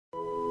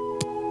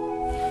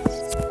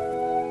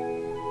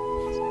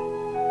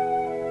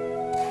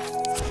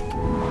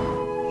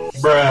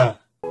Bruh.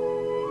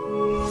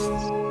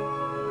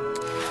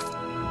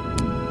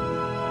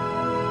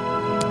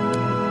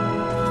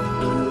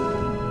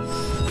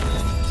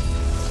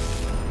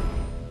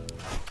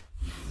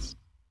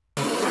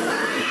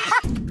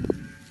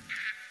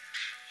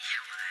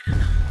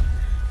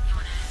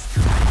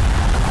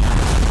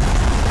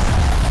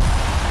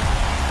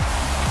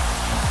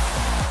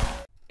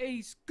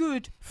 He's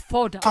good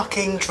fodder.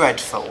 Fucking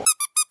dreadful.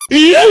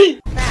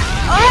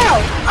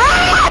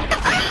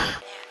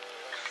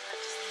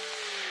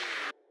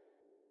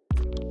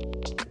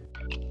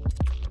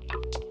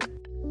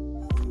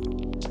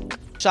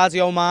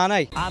 Sadio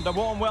Mane. And a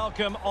warm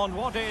welcome on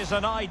what is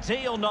an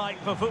ideal night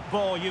for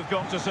football, you've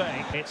got to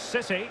say. It's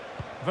City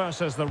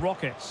versus the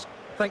Rockets.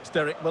 Thanks,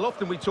 Derek. Well,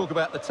 often we talk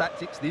about the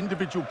tactics, the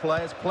individual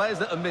players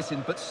that are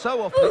missing, but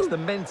so often it's the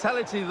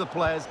mentality of the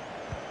players.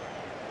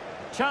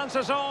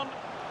 Chances on.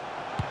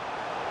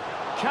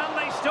 Can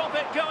they stop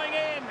it going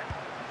in?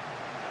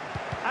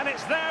 And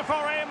it's there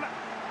for him.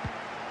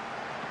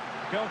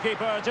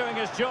 Goalkeeper doing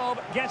his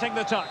job, getting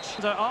the touch.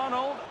 To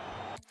Arnold.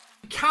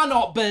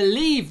 Cannot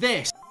believe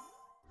this.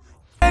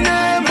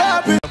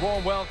 A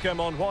warm welcome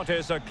on what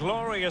is a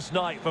glorious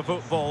night for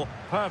football.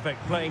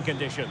 Perfect playing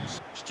conditions.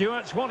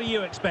 Stuart, what are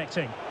you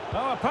expecting?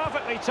 Oh, a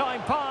perfectly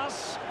timed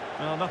pass.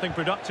 Well, nothing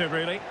productive,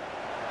 really.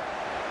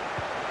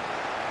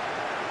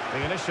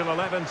 The initial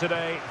 11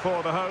 today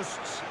for the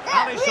hosts.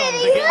 Alisson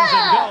begins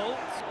in goal.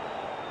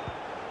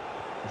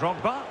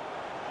 Drogba.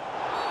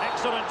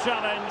 Excellent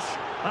challenge.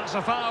 That's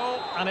a foul,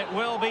 and it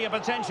will be a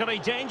potentially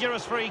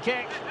dangerous free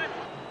kick.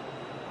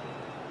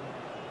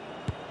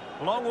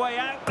 Long way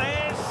out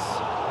this.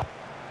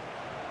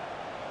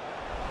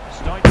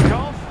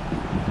 Stoichkov.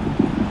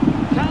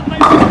 Can they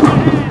put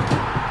it in?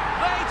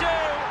 They do.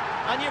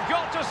 And you've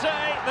got to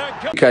say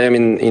they're good. I am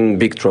in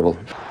big trouble.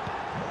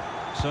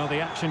 So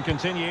the action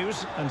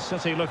continues, and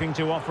City looking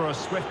to offer a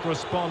swift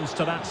response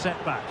to that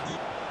setback.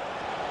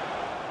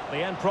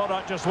 The end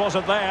product just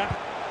wasn't there.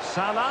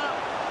 Salah.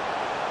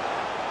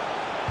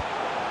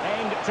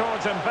 Aimed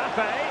towards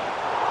Mbappe.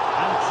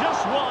 And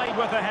just wide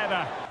with the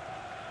header.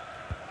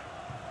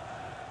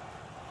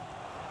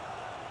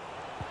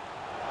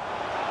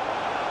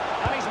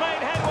 And he's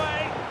made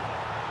headway.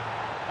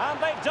 And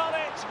they've done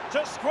it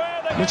to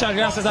square the... Muchas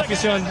gracias,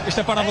 afición.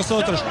 Este para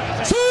vosotros.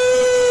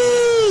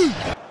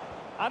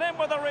 And in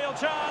with a real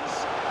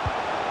chance.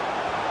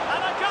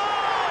 And a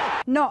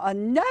goal! Not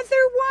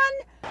another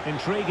one?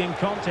 Intriguing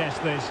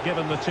contest this,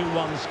 given the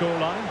 2-1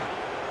 scoreline.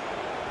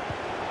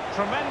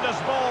 Tremendous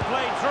ball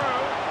played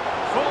through.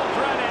 Full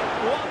credit,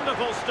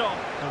 wonderful stop.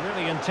 A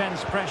really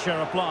intense pressure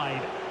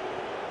applied.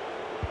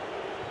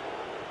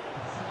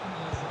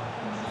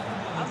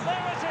 And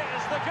there it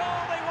is, the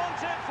goal they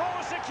wanted for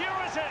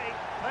security.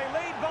 They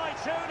lead by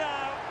 2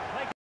 now.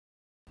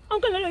 I'm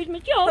going to lose my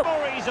job.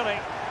 More easily.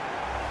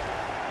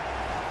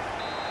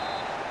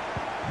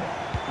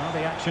 Now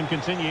the action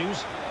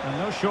continues, and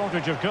no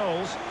shortage of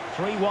goals.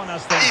 3-1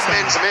 as things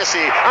stand.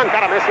 Messi,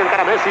 encara Messi,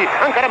 encara Messi,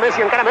 encara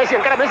Messi, encara Messi,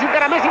 encara Messi,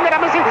 encara Messi, encara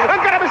Messi,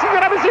 encara Messi,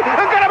 encara Messi,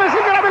 encara Messi,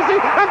 encara Messi,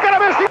 encara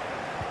Messi.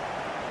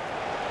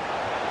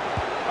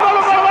 Gol,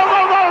 gol, gol,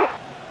 gol, gol.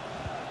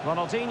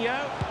 Ronaldinho.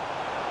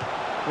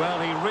 Well,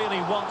 he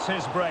really wants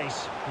his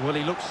brace. Well,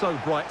 he looks so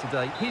bright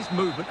today. His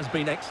movement has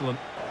been excellent.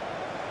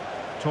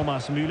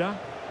 Thomas Müller.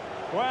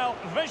 Well,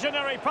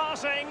 visionary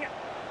passing.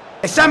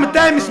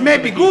 Sometimes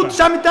maybe good,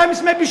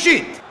 sometimes maybe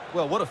shit.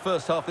 Well, what a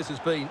first half this has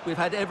been. We've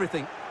had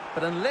everything.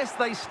 But unless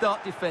they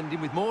start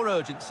defending with more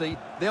urgency,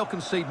 they'll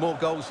concede more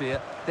goals here.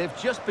 They've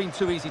just been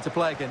too easy to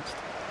play against.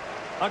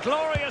 A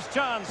glorious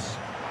chance.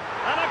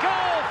 And a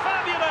goal,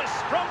 fabulous,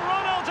 from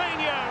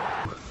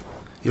Ronaldinho.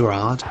 You're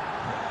hard.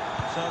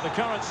 So the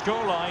current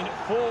scoreline,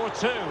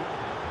 4-2.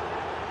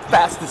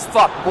 Fast as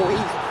fuck, boy.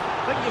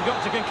 I think you've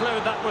got to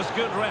conclude that was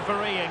good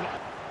refereeing.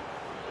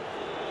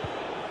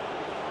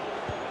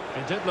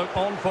 It did look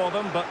on for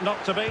them, but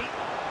not to be.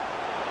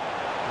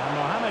 And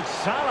Mohamed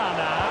Salah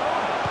now.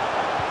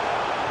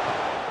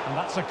 And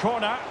that's a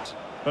corner,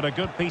 but a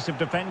good piece of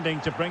defending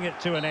to bring it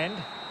to an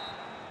end.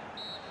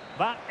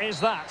 That is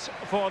that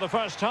for the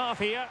first half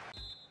here.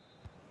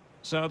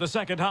 So the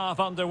second half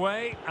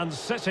underway, and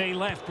City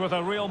left with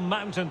a real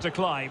mountain to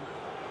climb.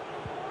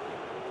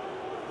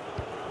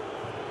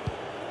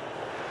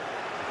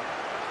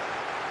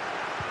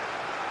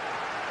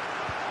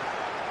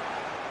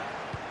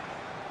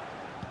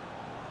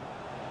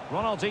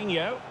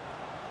 Ronaldinho.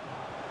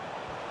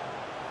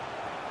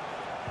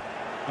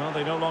 Well,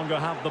 they no longer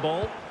have the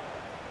ball.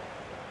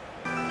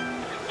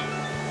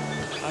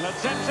 And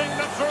attempting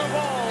the through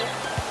ball.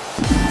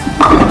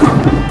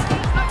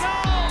 The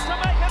goal to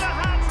make it a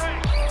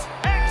hat-trick.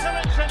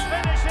 Excellence in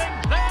finishing,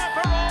 there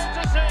for all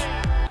to see.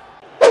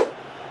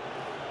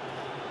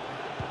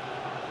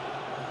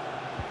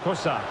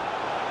 Kosa.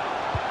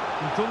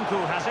 Nkunku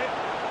has it.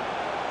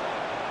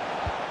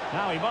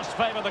 Now he must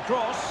favour the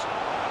cross.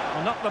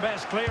 Well, not the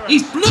best clearance.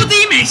 He's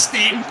bloody missed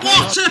it!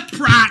 What a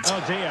prat!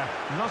 Oh dear,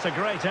 not a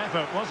great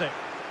effort, was it?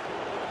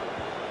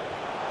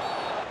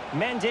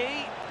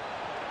 Mendy.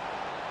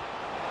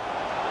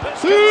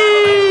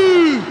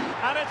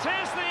 And And it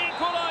is the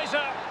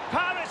equaliser.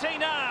 Parity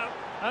now.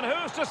 And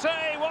who's to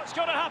say what's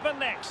going to happen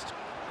next?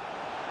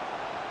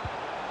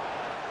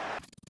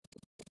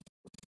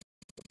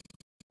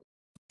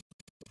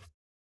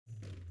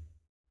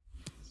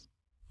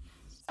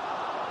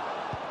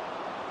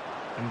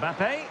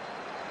 Mbappe,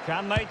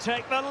 can they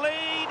take the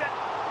lead?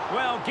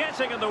 Well,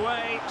 getting in the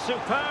way,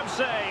 superb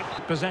save.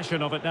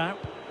 Possession of it now.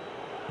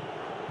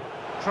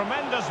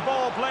 Tremendous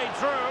ball played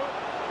through.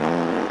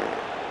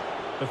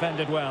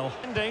 Defended well.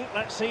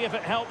 Let's see if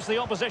it helps the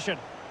opposition.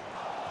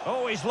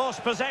 Oh, he's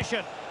lost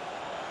possession.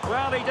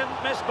 Well, he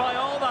didn't miss by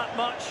all that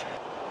much.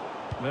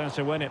 There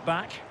to win it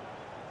back.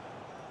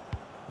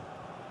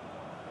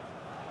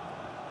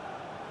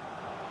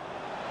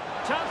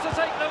 Chance to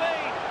take the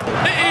lead.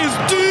 It is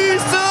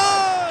decent!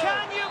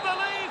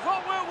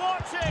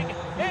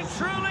 It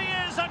truly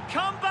is a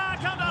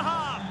comeback and a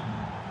half.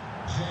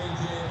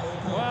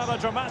 Well, a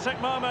dramatic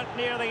moment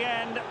near the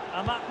end,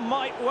 and that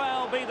might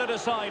well be the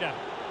decider.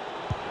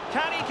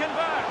 Can he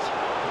convert?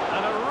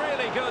 And a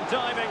really good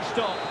diving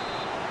stop.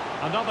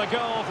 Another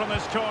goal from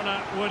this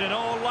corner would in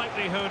all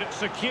likelihood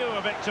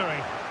secure victory.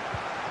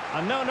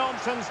 A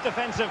no-nonsense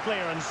defensive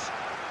clearance.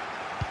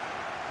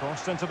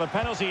 Crossed into the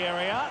penalty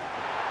area.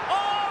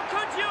 Oh,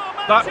 could you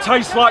imagine? That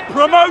tastes like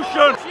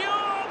promotion!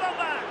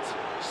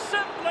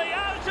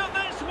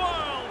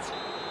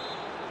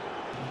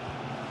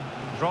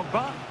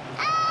 Drogba.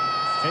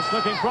 It's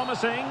looking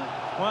promising.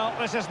 Well,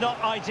 this is not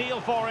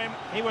ideal for him.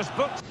 He was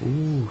booked.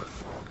 Ooh,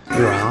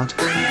 you're hard.